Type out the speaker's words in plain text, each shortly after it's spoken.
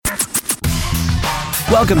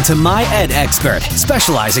Welcome to My Ed Expert,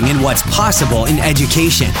 specializing in what's possible in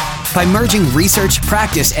education. By merging research,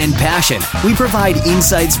 practice, and passion, we provide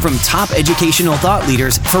insights from top educational thought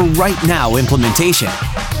leaders for right now implementation.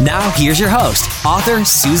 Now, here's your host, author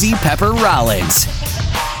Susie Pepper Rollins.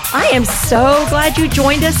 I am so glad you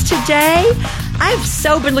joined us today. I've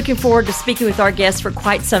so been looking forward to speaking with our guest for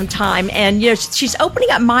quite some time. And, she's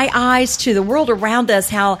opening up my eyes to the world around us,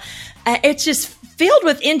 how it's just filled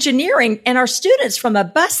with engineering, and our students, from a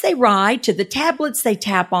bus they ride to the tablets they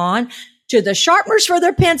tap on to the sharpeners for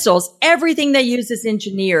their pencils, everything they use is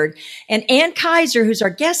engineered. And Ann Kaiser, who's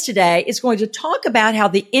our guest today, is going to talk about how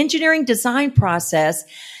the engineering design process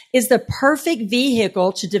is the perfect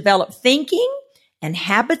vehicle to develop thinking and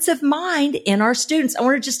habits of mind in our students. I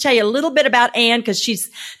want to just tell you a little bit about Ann because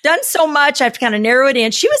she's done so much. I have to kind of narrow it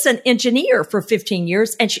in. She was an engineer for 15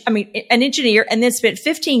 years, an engineer, and then spent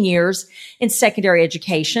 15 years in secondary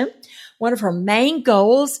education. One of her main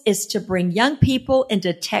goals is to bring young people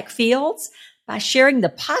into tech fields by sharing the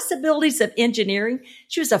possibilities of engineering.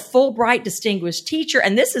 She was a Fulbright distinguished teacher,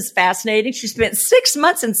 and this is fascinating. She spent 6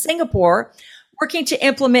 months in Singapore working to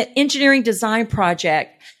implement engineering design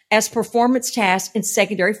project as performance tasks in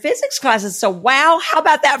secondary physics classes. So, wow, how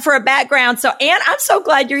about that for a background? So, Ann, I'm so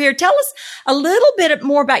glad you're here. Tell us a little bit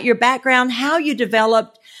more about your background, how you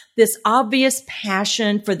developed this obvious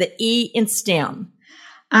passion for the E in STEM.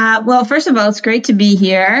 Well, first of all, it's great to be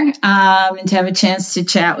here and to have a chance to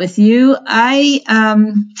chat with you.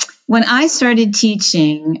 When I started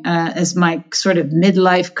teaching as my sort of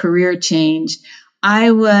midlife career changed,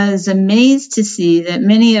 I was amazed to see that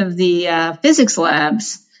many of the physics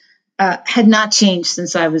labs had not changed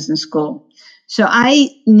since I was in school. So I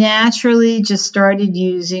naturally just started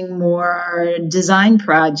using more design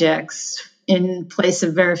projects in place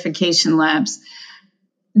of verification labs.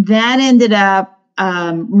 That ended up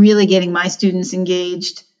really getting my students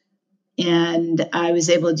engaged, and I was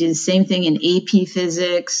able to do the same thing in AP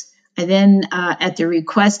Physics. I then, at the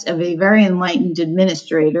request of a very enlightened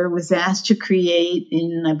administrator, was asked to create,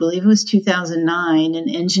 in I believe it was 2009, an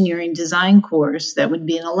engineering design course that would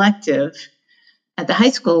be an elective at the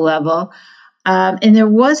high school level. And there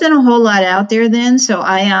wasn't a whole lot out there then, so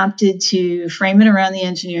I opted to frame it around the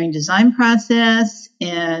engineering design process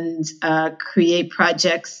and create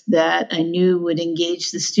projects that I knew would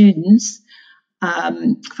engage the students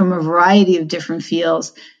from a variety of different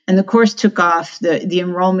fields. And the course took off. The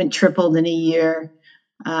enrollment tripled in a year.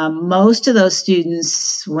 Most of those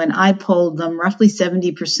students, when I polled them, roughly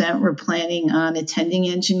 70% were planning on attending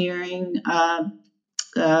engineering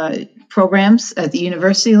programs at the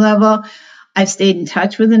university level. I've stayed in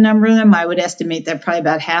touch with a number of them. I would estimate that probably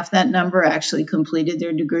about half that number actually completed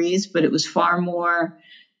their degrees, but it was far more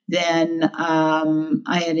than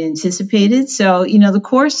I had anticipated. So, the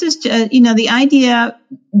course is, the idea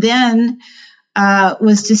then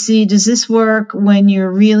was to see, does this work when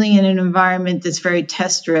you're really in an environment that's very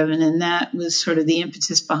test driven? And that was sort of the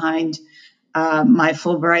impetus behind my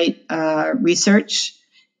Fulbright research.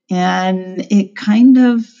 And it kind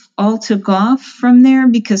of all took off from there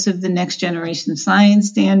because of the next generation science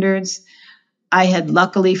standards. I had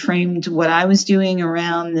luckily framed what I was doing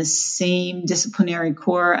around the same disciplinary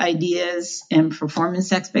core ideas and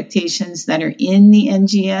performance expectations that are in the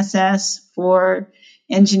NGSS for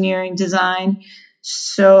engineering design.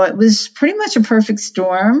 So it was pretty much a perfect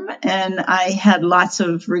storm, and I had lots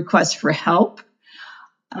of requests for help.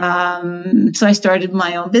 So I started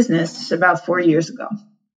my own business about 4 years ago.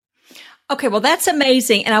 Okay, well, that's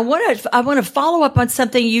amazing. And I want to follow up on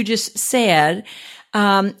something you just said.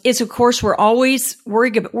 Is, of course, we're always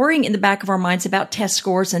worrying in the back of our minds about test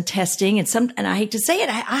scores and testing. And I hate to say it,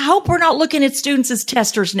 I hope we're not looking at students as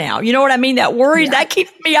testers now. You know what I mean? That worry, that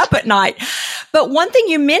keeps me up at night. But one thing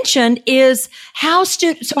you mentioned is how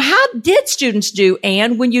did students do,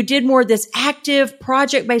 Ann, when you did more of this active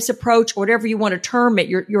project-based approach, whatever you want to term it,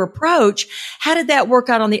 your approach, how did that work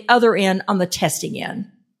out on the other end, on the testing end?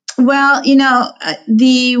 Well,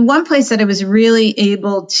 the one place that I was really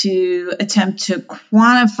able to attempt to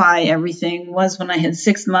quantify everything was when I had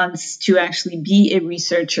 6 months to actually be a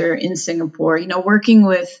researcher in Singapore, working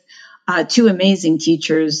with two amazing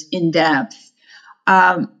teachers in depth.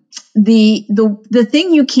 The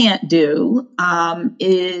thing you can't do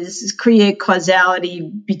is create causality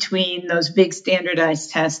between those big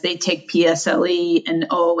standardized tests. They take PSLE and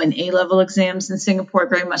O and A-level exams in Singapore,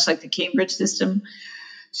 very much like the Cambridge system.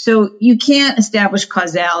 So you can't establish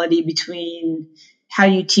causality between how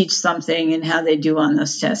you teach something and how they do on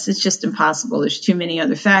those tests. It's just impossible. There's too many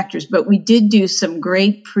other factors. But we did do some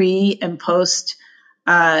great pre and post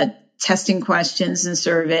testing questions and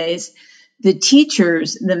surveys. The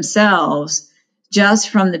teachers themselves just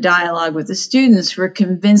from the dialogue with the students, were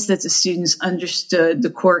convinced that the students understood the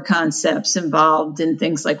core concepts involved in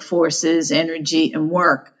things like forces, energy, and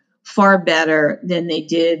work far better than they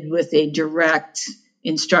did with a direct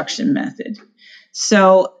instruction method.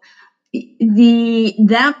 So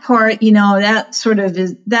that part,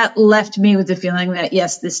 that left me with the feeling that,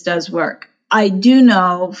 yes, this does work. I do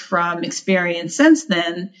know from experience since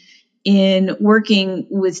then, in working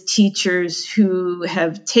with teachers who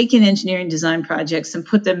have taken engineering design projects and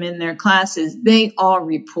put them in their classes, they all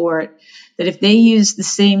report that if they use the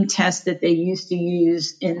same test that they used to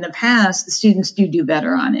use in the past, the students do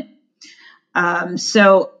better on it.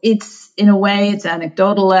 So it's, in a way, it's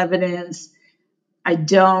anecdotal evidence.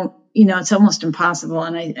 It's almost impossible,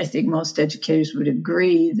 and I think most educators would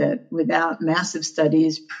agree that without massive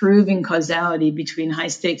studies proving causality between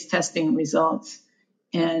high-stakes testing results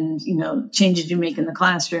and, changes you make in the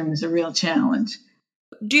classroom is a real challenge.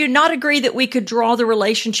 Do you not agree that we could draw the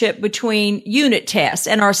relationship between unit tests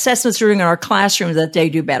and our assessments during our classroom that they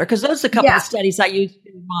do better? Because those are a couple of studies I used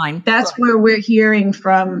in mine. That's where we're hearing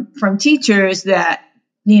from teachers that,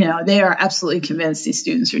 they are absolutely convinced these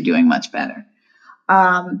students are doing much better.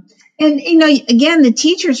 And, again, the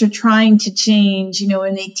teachers are trying to change,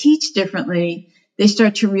 when they teach differently, they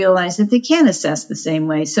start to realize that they can't assess the same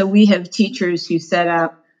way. So we have teachers who they've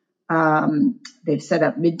set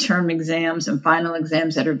up midterm exams and final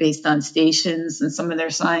exams that are based on stations in some of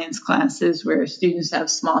their science classes where students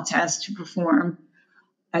have small tests to perform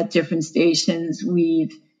at different stations.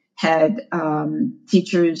 We've had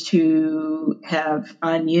teachers who have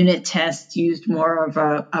on unit tests used more of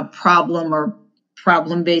a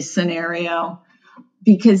problem-based scenario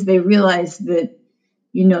because they realize that,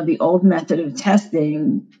 the old method of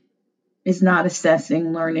testing is not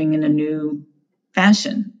assessing learning in a new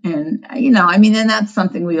fashion. And, and that's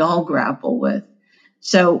something we all grapple with.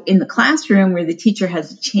 So in the classroom where the teacher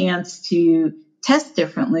has a chance to test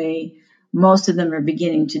differently, most of them are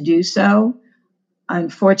beginning to do so.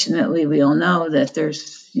 Unfortunately, we all know that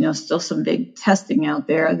there's, still some big testing out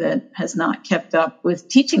there that has not kept up with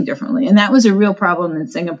teaching differently. And that was a real problem in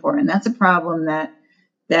Singapore. And that's a problem that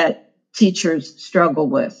teachers struggle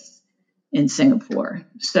with in Singapore.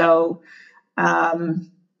 So, the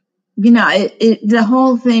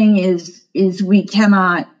whole thing is we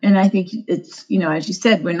cannot, and I think it's, as you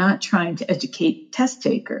said, we're not trying to educate test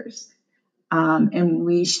takers. And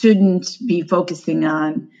we shouldn't be focusing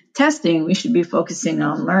on testing. We should be focusing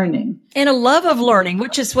on learning. And a love of learning,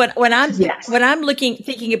 which is when I'm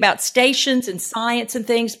thinking about stations and science and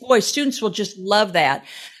things, boy, students will just love that.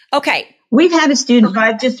 Okay. We've had a student,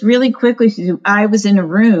 but just really quickly, I was in a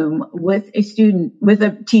room with a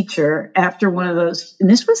teacher after one of those, and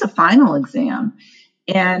this was a final exam.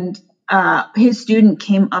 And his student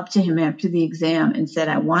came up to him after the exam and said,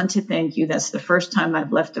 "I want to thank you. That's the first time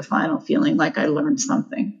I've left a final feeling like I learned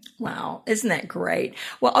something." Wow. Isn't that great?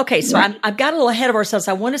 Well, okay. So I've got a little ahead of ourselves.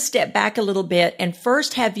 I want to step back a little bit and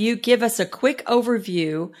first have you give us a quick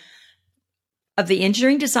overview of the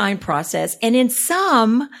engineering design process. And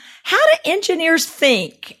how do engineers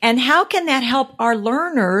think? And how can that help our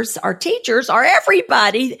learners, our teachers, our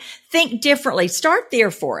everybody think differently? Start there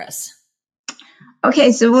for us.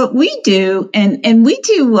 Okay, so what we do, and we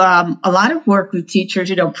do a lot of work with teachers,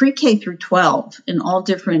 pre-K through 12 in all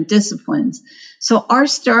different disciplines. So our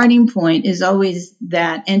starting point is always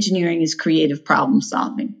that engineering is creative problem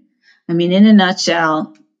solving. I mean, in a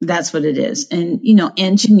nutshell, that's what it is. And,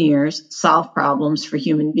 engineers solve problems for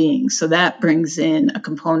human beings. So that brings in a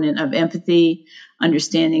component of empathy,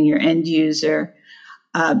 understanding your end user.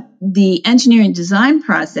 The engineering design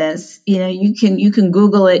process, you can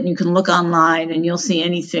Google it and you can look online and you'll see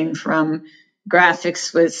anything from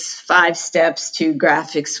graphics with 5 steps to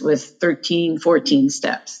graphics with 13, 14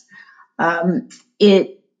 steps. I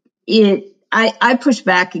push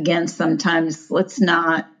back against sometimes, let's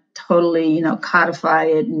not totally, codify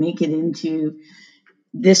it and make it into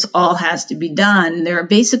this all has to be done. There are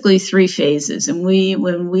basically 3 phases. And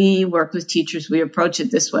when we work with teachers, we approach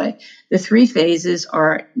it this way. The 3 phases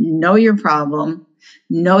are know your problem,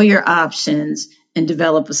 know your options, and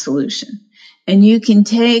develop a solution. And you can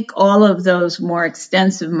take all of those more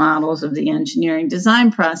extensive models of the engineering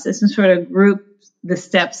design process and sort of group the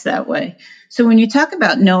steps that way. So when you talk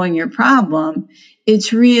about knowing your problem,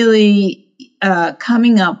 it's really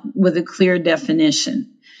coming up with a clear definition.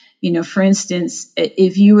 For instance,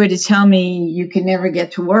 if you were to tell me you can never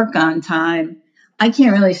get to work on time, I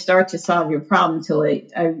can't really start to solve your problem until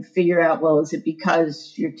I figure out, well, is it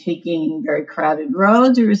because you're taking very crowded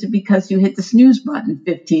roads or is it because you hit the snooze button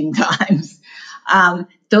 15 times?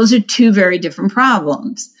 Those are 2 very different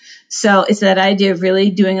problems. So it's that idea of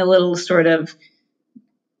really doing a little sort of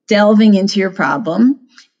delving into your problem.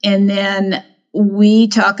 And then we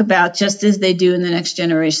talk about, just as they do in the next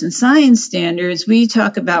generation science standards, we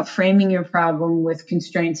talk about framing your problem with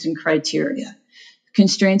constraints and criteria.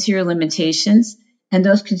 Constraints are your limitations, and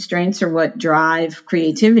those constraints are what drive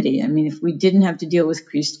creativity. I mean, if we didn't have to deal with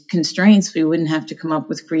constraints, we wouldn't have to come up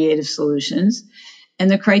with creative solutions. And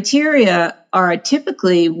the criteria are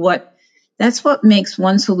typically that's what makes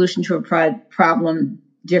one solution to a problem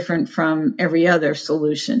different from every other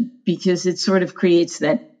solution, because it sort of creates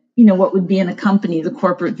that, what would be in a company, the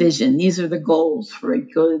corporate vision. These are the goals for a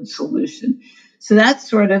good solution. So that's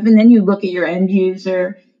sort of, and then you look at your end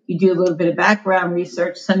user, you do a little bit of background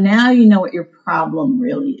research. So now you know what your problem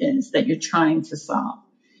really is that you're trying to solve.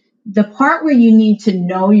 The part where you need to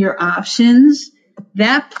know your options,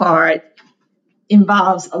 that part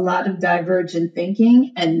involves a lot of divergent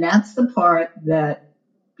thinking. And that's the part that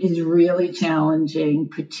is really challenging,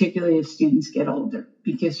 particularly as students get older,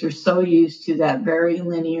 because you're so used to that very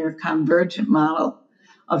linear convergent model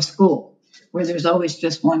of school, where there's always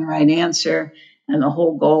just one right answer, and the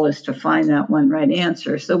whole goal is to find that one right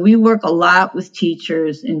answer. So we work a lot with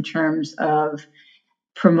teachers in terms of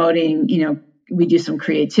promoting, we do some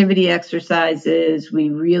creativity exercises. We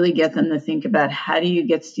really get them to think about, how do you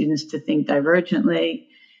get students to think divergently?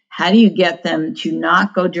 How do you get them to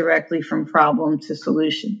not go directly from problem to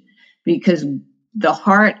solution? Because the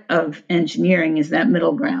heart of engineering is that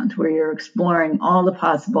middle ground where you're exploring all the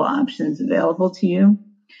possible options available to you.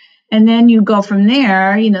 And then you go from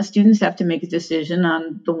there. Students have to make a decision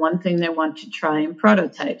on the one thing they want to try and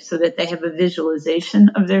prototype, so that they have a visualization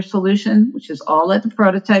of their solution, which is all that the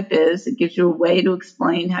prototype is. It gives you a way to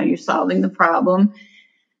explain how you're solving the problem.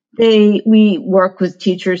 We work with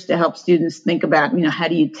teachers to help students think about, how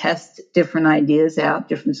do you test different ideas out,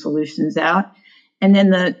 different solutions out. And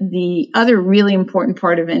then the other really important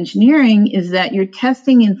part of engineering is that your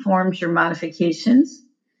testing informs your modifications,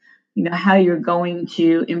 how you're going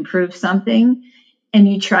to improve something, and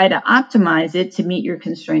you try to optimize it to meet your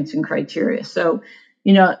constraints and criteria. So,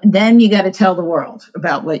 then you got to tell the world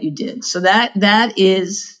about what you did. So that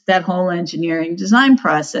is that whole engineering design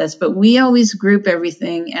process. But we always group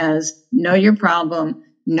everything as know your problem,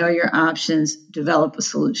 know your options, develop a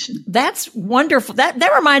solution. That's wonderful.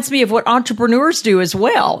 That reminds me of what entrepreneurs do as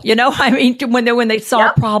well. When they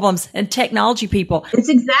solve problems, and technology people. It's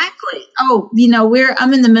exactly.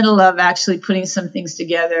 I'm in the middle of actually putting some things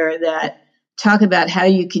together that talk about how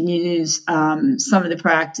you can use some of the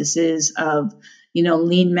practices of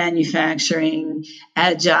lean manufacturing,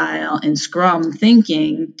 agile, and Scrum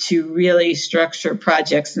thinking to really structure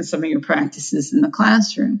projects and some of your practices in the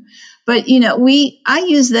classroom. But, I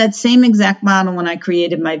use that same exact model when I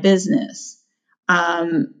created my business.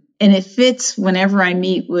 And it fits whenever I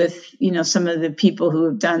meet with, some of the people who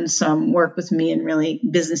have done some work with me in really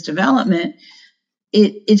business development.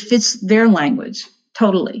 It fits their language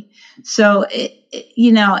totally. So,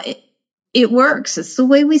 it works. It's the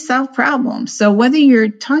way we solve problems. So whether you're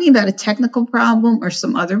talking about a technical problem or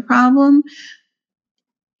some other problem,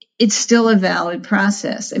 it's still a valid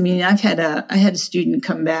process. I mean, I had a student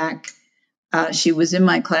come back. She was in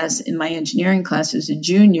my class, in my engineering class as a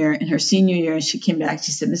junior. In her senior year, she came back.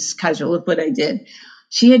 She said, "Mrs. Kaiser, look what I did."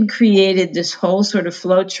 She had created this whole sort of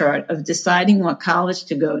flow chart of deciding what college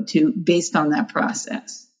to go to based on that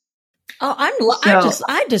process. Oh,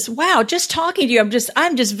 wow. Just talking to you,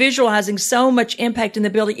 I'm just visualizing so much impact in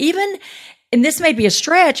the building, even, and this may be a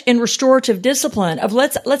stretch, in restorative discipline of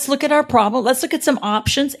let's look at our problem. Let's look at some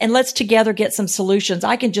options, and let's together get some solutions.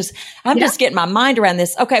 I'm just getting my mind around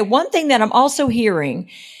this. Okay. One thing that I'm also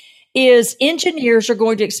hearing is engineers are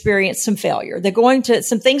going to experience some failure.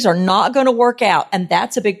 Some things are not going to work out. And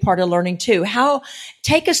that's a big part of learning too.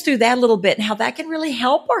 Take us through that a little bit and how that can really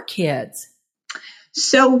help our kids.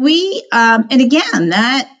 So and again,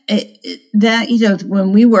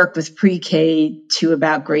 when we work with pre-K to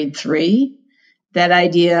about grade 3, that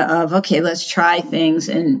idea of, okay, let's try things,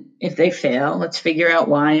 and if they fail, let's figure out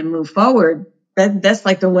why and move forward. That's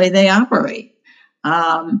like the way they operate.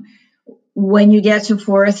 When you get to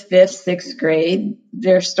 4th, 5th, 6th grade,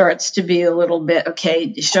 there starts to be a little bit,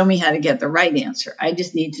 okay, show me how to get the right answer. I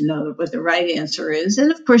just need to know what the right answer is.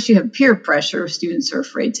 And of course, you have peer pressure if students are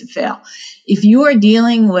afraid to fail. If you are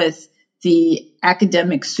dealing with the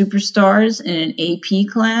academic superstars in an AP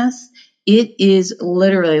class, it is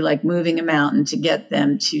literally like moving a mountain to get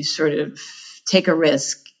them to sort of take a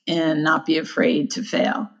risk and not be afraid to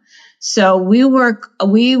fail. So we work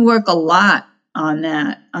a lot on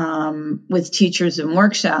that with teachers and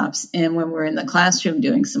workshops, and when we're in the classroom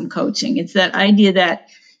doing some coaching. It's that idea that,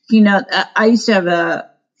 I used to have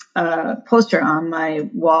a poster on my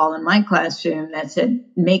wall in my classroom that said,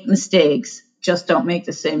 make mistakes, just don't make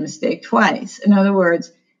the same mistake twice. In other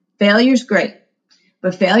words, failure's great,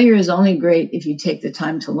 but failure is only great if you take the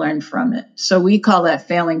time to learn from it. So we call that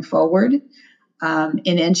failing forward.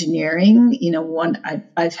 In engineering,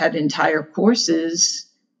 I've had entire courses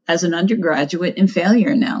as an undergraduate in failure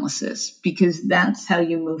analysis, because that's how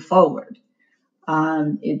you move forward.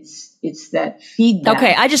 It's that feedback.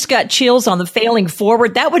 Okay, I just got chills on the failing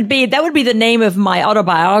forward. That would be the name of my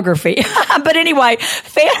autobiography. But anyway,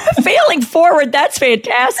 failing forward, that's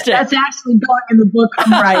fantastic. That's actually going in the book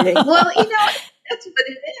I'm writing. Well, that's what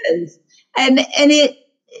it is. And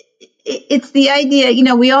it's the idea,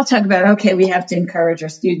 we all talk about, okay, we have to encourage our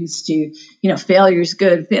students to, failure's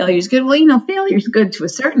good. Well, failure's good to a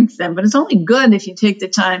certain extent, but it's only good if you take the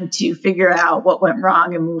time to figure out what went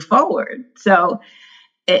wrong and move forward. So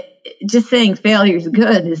just saying failure's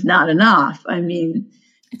good is not enough. I mean,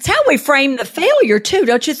 it's how we frame the failure too,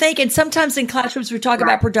 don't you think? And sometimes in classrooms we talk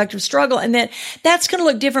about productive struggle, and that's going to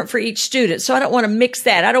look different for each student. So I don't want to mix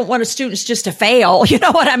that. I don't want students just to fail. You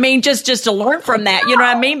know what I mean? Just to learn from that. You know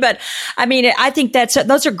what I mean? But I mean, I think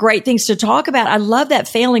those are great things to talk about. I love that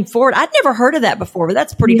failing forward. I'd never heard of that before, but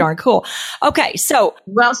that's pretty darn cool. Okay. So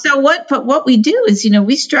what we do is,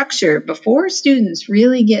 we structure before students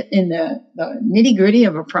really get in the nitty gritty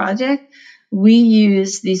of a project. We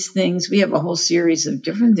use these things. We have a whole series of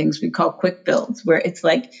different things we call quick builds, where it's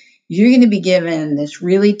like you're going to be given this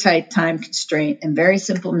really tight time constraint and very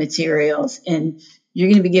simple materials, and you're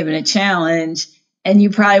going to be given a challenge, and you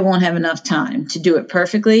probably won't have enough time to do it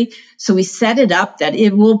perfectly. So we set it up that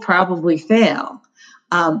it will probably fail,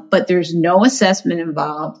 but there's no assessment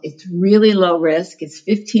involved. It's really low risk. It's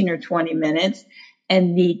 15 or 20 minutes.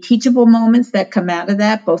 And the teachable moments that come out of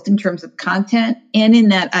that, both in terms of content and in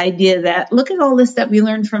that idea that look at all this that we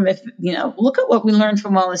learned from it, look at what we learned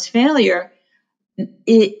from all this failure.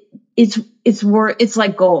 It's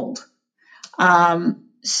like gold.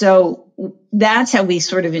 So that's how we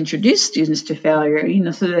sort of introduce students to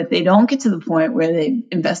failure, so that they don't get to the point where they've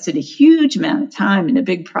invested a huge amount of time in a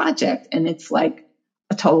big project and it's like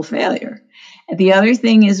a total failure. The other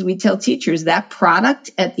thing is we tell teachers that product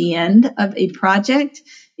at the end of a project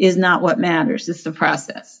is not what matters. It's the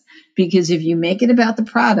process. Because if you make it about the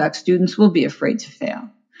product, students will be afraid to fail.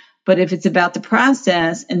 But if it's about the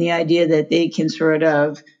process and the idea that they can sort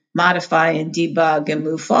of modify and debug and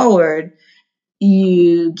move forward,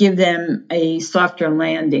 you give them a softer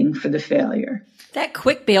landing for the failure. That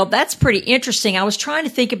quick build, that's pretty interesting. I was trying to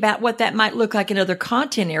think about what that might look like in other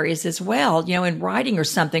content areas as well, in writing or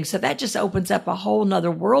something. So that just opens up a whole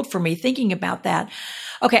nother world for me thinking about that.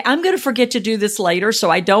 Okay, I'm going to forget to do this later, so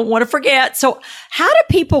I don't want to forget. So how do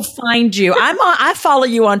people find you? I follow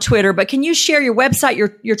you on Twitter, but can you share your website,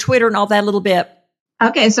 your Twitter and all that a little bit?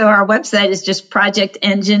 Okay, so our website is just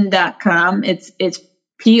projectengine.com. It's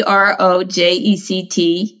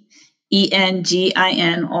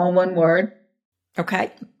PROJECTENGIN, all one word.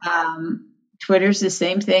 Okay. Twitter's the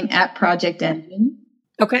same thing, at Project Engine.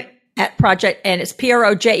 Okay. At Project, and it's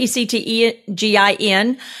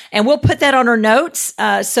PROJECTENGIN. And we'll put that on our notes,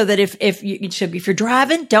 so that if you're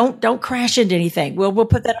driving, don't crash into anything. We'll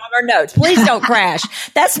put that on our notes. Please don't crash.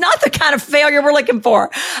 That's not the kind of failure we're looking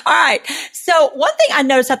for. All right. So one thing I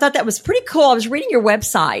noticed, I thought that was pretty cool. I was reading your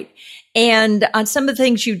website and on some of the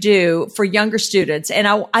things you do for younger students. And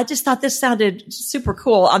I just thought this sounded super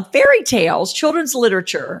cool on fairy tales, children's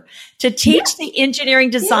literature to teach the engineering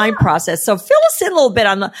design process. So fill us in a little bit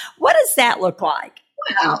on what does that look like?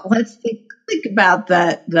 Well, let's think about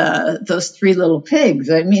those three little pigs.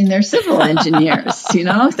 I mean, they're civil engineers,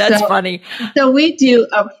 That's funny. So we do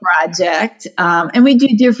a project, and we do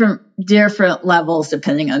different levels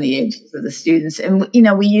depending on the ages of the students. And,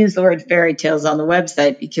 we use the word fairy tales on the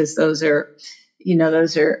website because those are,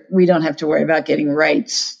 we don't have to worry about getting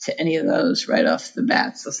rights to any of those right off the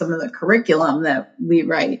bat. So some of the curriculum that we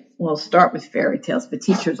write will start with fairy tales, but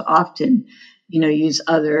teachers often, use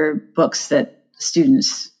other books that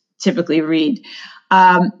students typically read.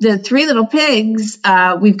 The Three Little Pigs,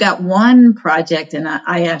 we've got one project, and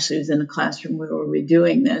I actually was in a classroom where we were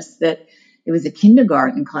doing this, that it was a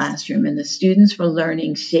kindergarten classroom, and the students were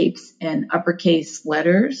learning shapes and uppercase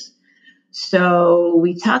letters. So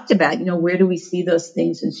we talked about, where do we see those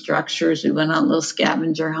things in structures? We went on a little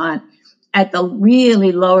scavenger hunt. At the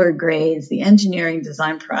really lower grades, the engineering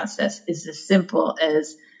design process is as simple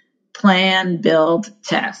as plan, build,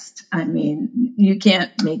 test. I mean, you can't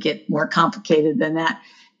make it more complicated than that.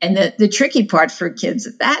 And the tricky part for kids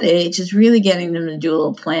at that age is really getting them to do a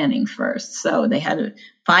little planning first. So they had to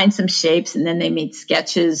find some shapes, and then they made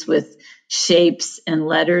sketches with shapes and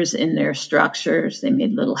letters in their structures. They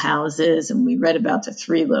made little houses, and we read about the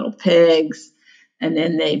 3 little pigs. And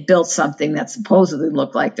then they built something that supposedly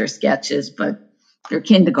looked like their sketches, but they're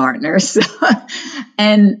kindergartners.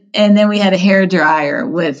 and then we had a hairdryer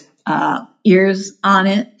with ears on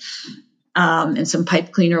it, and some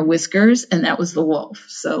pipe cleaner whiskers, and that was the wolf.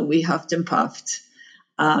 So we huffed and puffed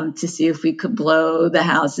to see if we could blow the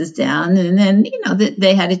houses down. And then,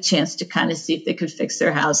 they had a chance to kind of see if they could fix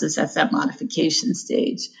their houses at that modification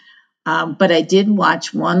stage. But I did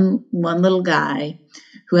watch one little guy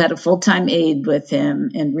who had a full-time aide with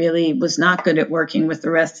him and really was not good at working with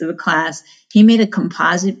the rest of the class. He made a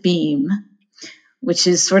composite beam, which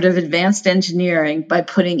is sort of advanced engineering, by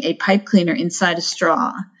putting a pipe cleaner inside a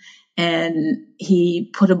straw. And he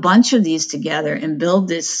put a bunch of these together and built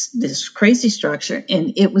this crazy structure,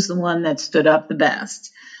 and it was the one that stood up the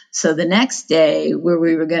best. So the next day, where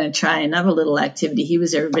we were going to try another little activity, he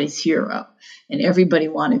was everybody's hero, and everybody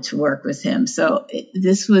wanted to work with him. So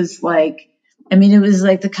this was like, it was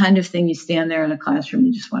like the kind of thing you stand there in a classroom,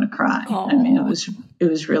 you just want to cry. Aww. It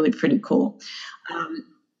was really pretty cool.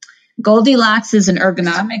 Goldilocks is an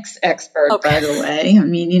ergonomics expert, by the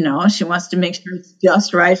way. She wants to make sure it's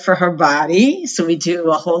just right for her body. So we do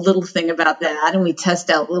a whole little thing about that, and we test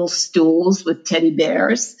out little stools with teddy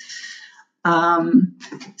bears.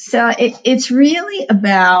 So it's really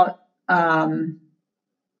about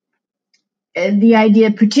the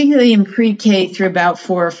idea, particularly in pre-K through about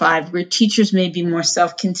 4 or 5, where teachers may be more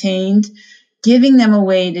self-contained, giving them a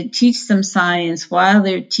way to teach some science while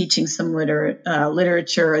they're teaching some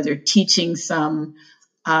literature, or they're teaching some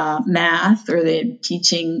math, or they're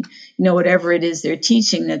teaching, whatever it is they're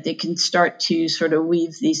teaching, that they can start to sort of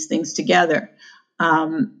weave these things together.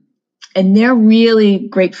 And they're really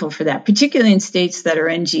grateful for that, particularly in states that are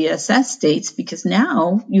NGSS states, because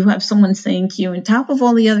now you have someone saying to you, on top of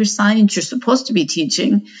all the other science you're supposed to be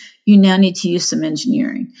teaching, you now need to use some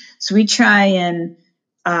engineering. So we try and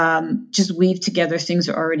just weave together things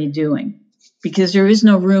they're already doing, because there is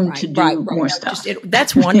no room to do more stuff.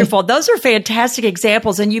 That's wonderful. Those are fantastic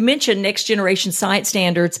examples. And you mentioned next generation science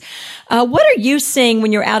standards. What are you seeing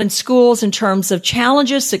when you're out in schools in terms of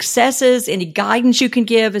challenges, successes, any guidance you can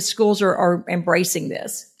give as schools are embracing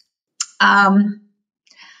this? To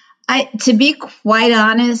be quite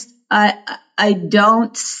honest, I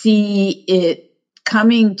don't see it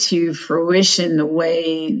coming to fruition the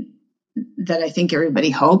way that I think everybody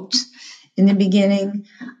hoped in the beginning.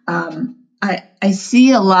 I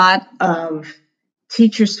see a lot of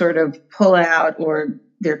teachers sort of pull out, or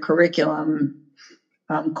their curriculum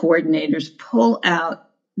coordinators pull out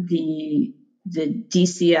the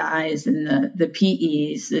DCIs and the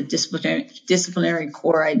PEs, the disciplinary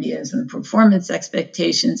core ideas and performance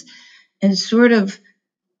expectations, and sort of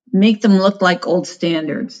make them look like old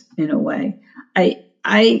standards in a way.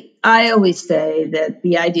 I always say that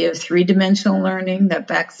the idea of 3-dimensional learning that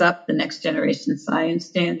backs up the next generation science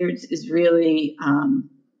standards is really,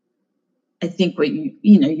 I think, what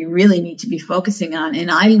you really need to be focusing on.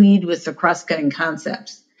 And I lead with the cross-cutting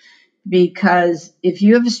concepts, because if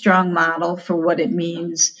you have a strong model for what it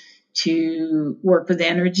means to work with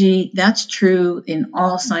energy, that's true in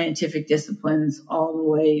all scientific disciplines all the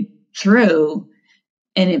way through,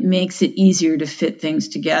 and it makes it easier to fit things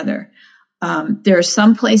together. There are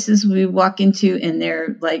some places we walk into and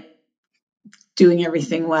they're like doing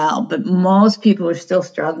everything well, but most people are still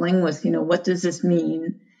struggling with, what does this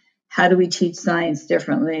mean? How do we teach science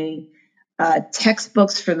differently?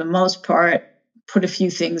 Textbooks, for the most part, put a few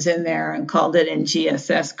things in there and called it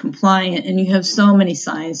NGSS compliant. And you have so many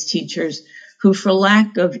science teachers who, for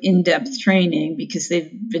lack of in-depth training, because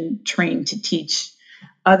they've been trained to teach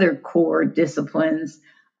other core disciplines,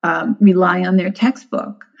 rely on their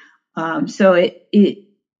textbook. So it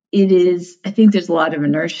is, I think there's a lot of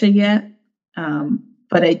inertia yet.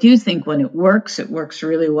 But I do think when it works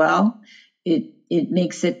really well. It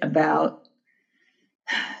makes it about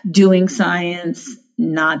doing science,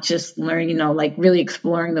 not just learning, like really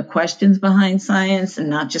exploring the questions behind science and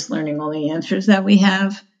not just learning all the answers that we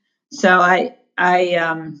have. So I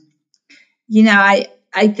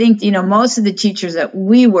think, most of the teachers that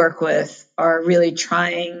we work with are really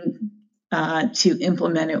trying to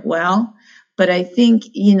implement it well. But I think,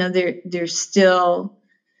 there's still,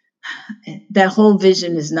 that whole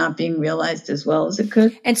vision is not being realized as well as it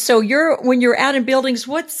could. And so when you're out in buildings,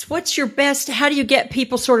 what's your best, how do you get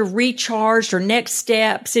people sort of recharged, or next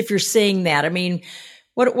steps if you're seeing that? I mean,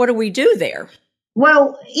 what do we do there?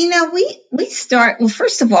 Well, we start, well,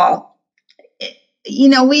 first of all,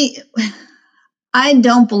 I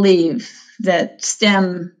don't believe that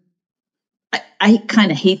STEM I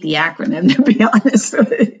kind of hate the acronym, to be honest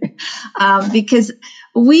with you, because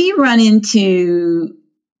we run into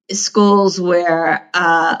schools where,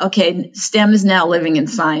 STEM is now living in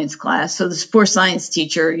science class. So the poor science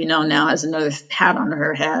teacher, now has another hat on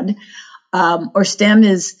her head. Or STEM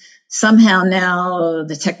is somehow now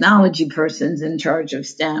the technology person's in charge of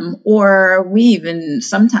STEM. Or we even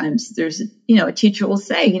sometimes there's, a teacher will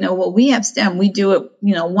say, we have STEM, we do it,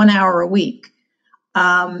 1 hour a week.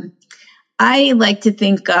 I like to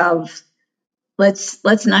think of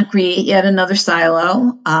let's not create yet another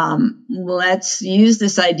silo. Let's use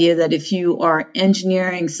this idea that if you are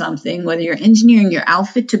engineering something, whether you're engineering your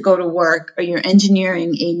outfit to go to work or you're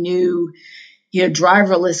engineering a new,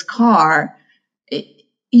 driverless car,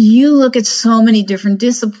 you look at so many different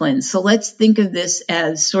disciplines. So let's think of this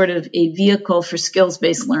as sort of a vehicle for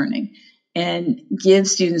skills-based learning and give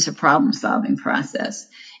students a problem-solving process.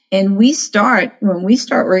 And when we start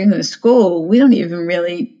working with school, we don't even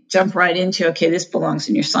really jump right into, okay, this belongs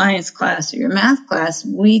in your science class or your math class.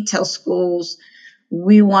 We tell schools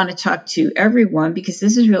we want to talk to everyone because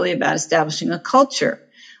this is really about establishing a culture.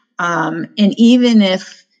 And even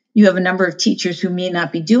if you have a number of teachers who may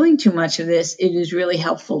not be doing too much of this, it is really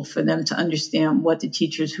helpful for them to understand what the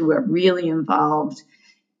teachers who are really involved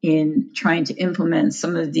in trying to implement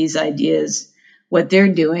some of these ideas, what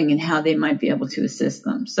they're doing and how they might be able to assist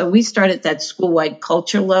them. So we start at that school-wide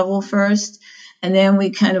culture level first, and then we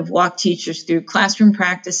kind of walk teachers through classroom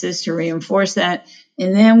practices to reinforce that.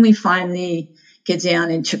 And then we finally get down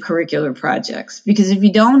into curricular projects. Because if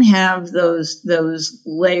you don't have those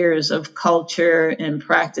layers of culture and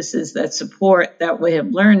practices that support that way of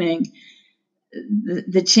learning,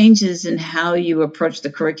 the changes in how you approach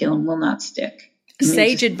the curriculum will not stick.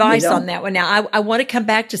 Sage advice on that one. Now, I want to come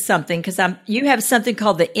back to something because you have something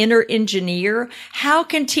called the inner engineer. How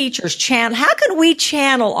can teachers how can we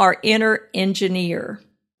channel our inner engineer?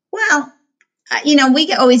 Well,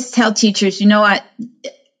 we always tell teachers,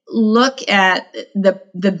 look at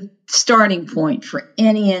the starting point for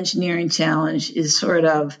any engineering challenge is sort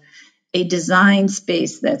of a design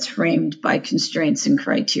space that's framed by constraints and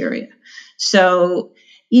criteria. So,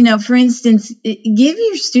 for instance, give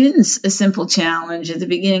your students a simple challenge at the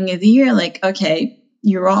beginning of the year, like, okay,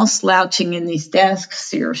 you're all slouching in these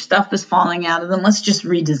desks, your stuff is falling out of them. Let's just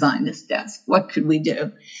redesign this desk. What could we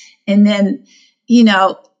do? And then,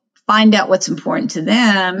 find out what's important to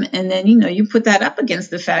them. And then, you put that up against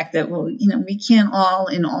the fact that, we can't all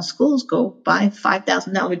in all schools go buy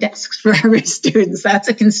 $5,000 desks for every student. So that's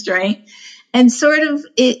a constraint. And sort of,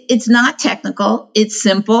 it's not technical. It's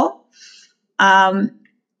simple.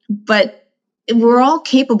 But we're all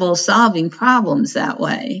capable of solving problems that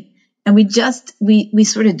way. And we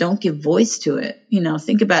sort of don't give voice to it.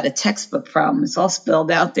 Think about a textbook problem. It's all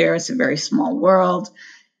spelled out there. It's a very small world.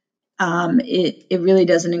 It really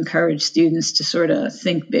doesn't encourage students to sort of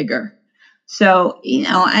think bigger. So,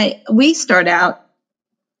 we start out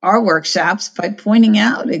our workshops by pointing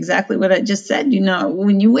out exactly what I just said.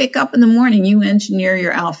 When you wake up in the morning, you engineer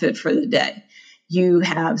your outfit for the day. You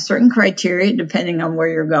have certain criteria depending on where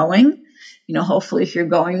you're going. Hopefully if you're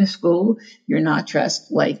going to school, you're not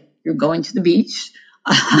dressed like you're going to the beach.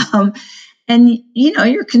 And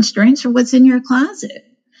your constraints are what's in your closet.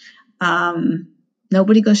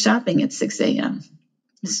 Nobody goes shopping at 6 a.m.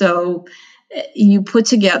 So you put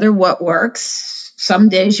together what works. Some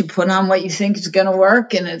days you put on what you think is going to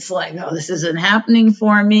work and it's like, oh, this isn't happening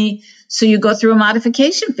for me. So you go through a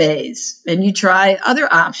modification phase and you try other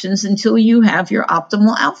options until you have your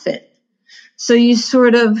optimal outfit. So you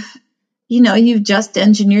sort of, you've just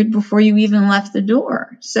engineered before you even left the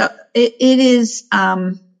door. So it is,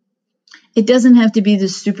 it doesn't have to be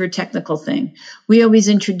this super technical thing. We always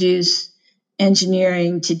introduce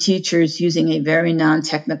engineering to teachers using a very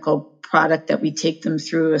non-technical product that we take them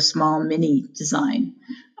through a small mini design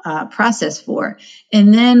process for.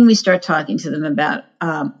 And then we start talking to them about,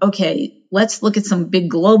 okay, let's look at some big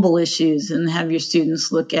global issues and have your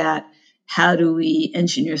students look at how do we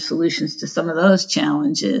engineer solutions to some of those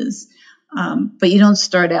challenges. But you don't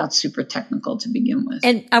start out super technical to begin with.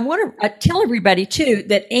 And I want to tell everybody too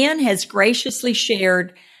that Anne has graciously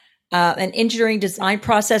shared an engineering design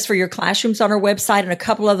process for your classrooms on her website and a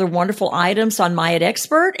couple other wonderful items on My Ed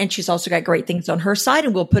Expert. And she's also got great things on her site,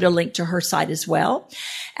 and we'll put a link to her site as well.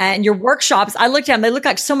 And your workshops, I looked at them, they look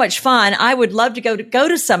like so much fun. I would love to go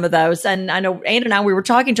to some of those. And I know Anne and I, we were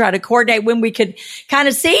talking, trying to coordinate when we could kind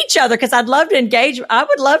of see each other because I'd love to engage. I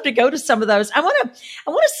would love to go to some of those. I want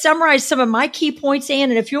to summarize some of my key points, Anne,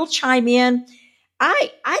 and if you'll chime in.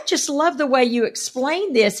 I just love the way you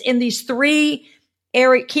explain this in these three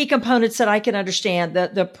key components that I can understand: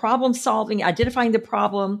 the problem solving, identifying the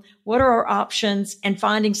problem, what are our options, and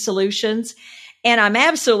finding solutions. And I'm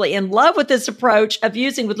absolutely in love with this approach of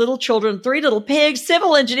using with little children, 3 Little Pigs,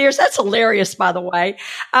 civil engineers. That's hilarious, by the way.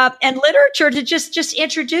 And literature to just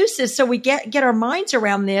introduce this so we get our minds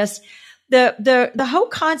around this. The whole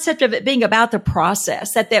concept of it being about the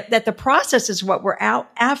process, that the process is what we're out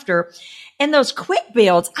after. And those quick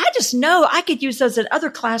builds, I just know I could use those in other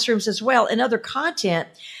classrooms as well, in other content.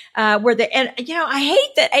 I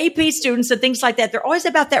hate that AP students and things like that. They're always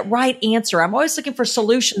about that right answer. I'm always looking for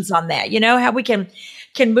solutions on that, how we can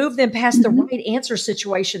move them past the right answer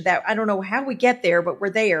situation that I don't know how we get there, but we're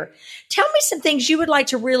there. Tell me some things you would like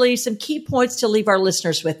to some key points to leave our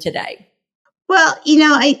listeners with today. Well,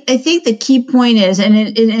 I think the key point is, and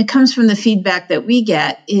it comes from the feedback that we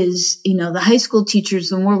get, is, the high school teachers,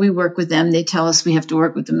 the more we work with them, they tell us we have to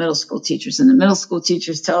work with the middle school teachers, and the middle school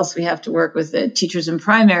teachers tell us we have to work with the teachers in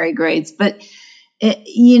primary grades. But,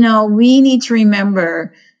 we need to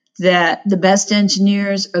remember that the best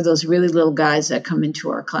engineers are those really little guys that come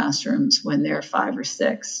into our classrooms when they're 5 or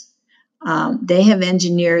 6. They have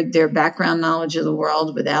engineered their background knowledge of the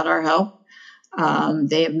world without our help.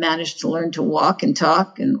 They have managed to learn to walk and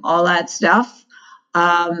talk and all that stuff.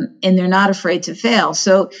 And they're not afraid to fail.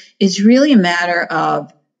 So it's really a matter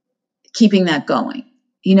of keeping that going.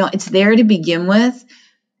 It's there to begin with.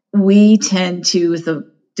 We tend to, with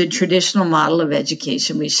the traditional model of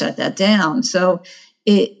education, we shut that down. So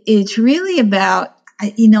it's really about,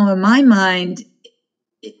 in my mind,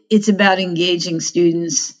 it's about engaging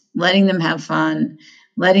students, letting them have fun,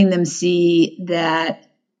 letting them see that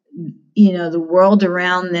the world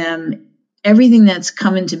around them, everything that's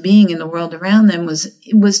come into being in the world around them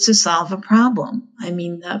was to solve a problem. I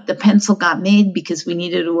mean, the pencil got made because we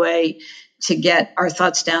needed a way to get our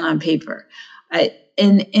thoughts down on paper.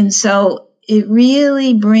 And so it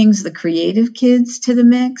really brings the creative kids to the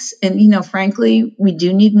mix. And, frankly, we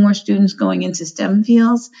do need more students going into STEM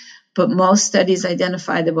fields. But most studies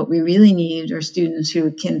identify that what we really need are students who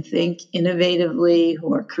can think innovatively,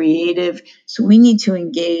 who are creative. So we need to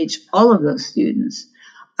engage all of those students.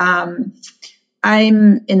 I'm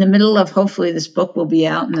in the middle of, hopefully this book will be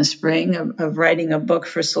out in the spring, of writing a book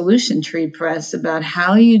for Solution Tree Press about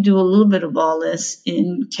how you do a little bit of all this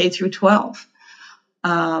in K through 12.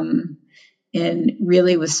 And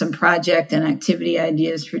really with some project and activity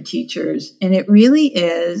ideas for teachers. And it really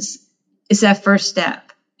is that first step.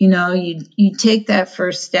 You take that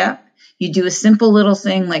first step, you do a simple little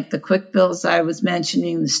thing like the quick builds I was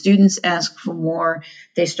mentioning. The students ask for more.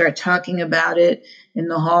 They start talking about it in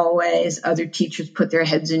the hallways. Other teachers put their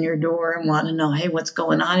heads in your door and want to know, hey, what's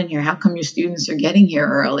going on in here? How come your students are getting here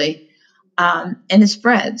early? And it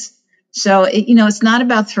spreads. So, it's not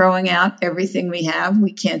about throwing out everything we have.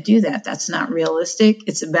 We can't do that. That's not realistic.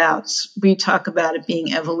 We talk about it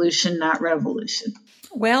being evolution, not revolution.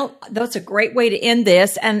 Well, that's a great way to end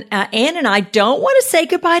this. And Ann and I don't want to say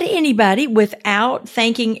goodbye to anybody without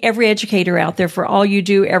thanking every educator out there for all you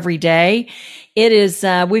do every day. It is,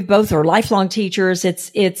 we both are lifelong teachers. You're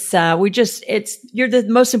the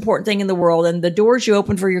most important thing in the world, and the doors you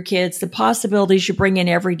open for your kids, the possibilities you bring in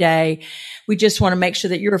every day. We just want to make sure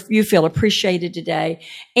that you feel appreciated today.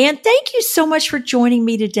 And thank you so much for joining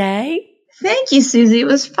me today. Thank you, Susie. It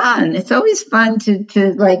was fun. It's always fun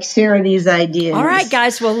to share these ideas. All right,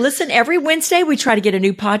 guys. Well, listen, every Wednesday we try to get a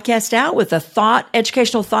new podcast out with a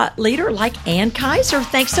educational thought leader like Ann Kaiser.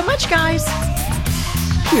 Thanks so much, guys.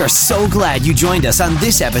 We are so glad you joined us on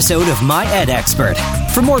this episode of My Ed Expert.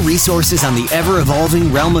 For more resources on the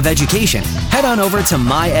ever-evolving realm of education, head on over to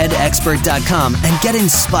myedexpert.com and get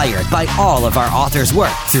inspired by all of our authors'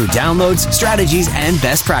 work through downloads, strategies, and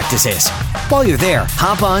best practices. While you're there,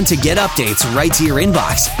 hop on to get updates right to your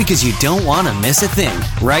inbox because you don't want to miss a thing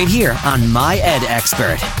right here on My Ed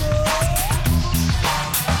Expert.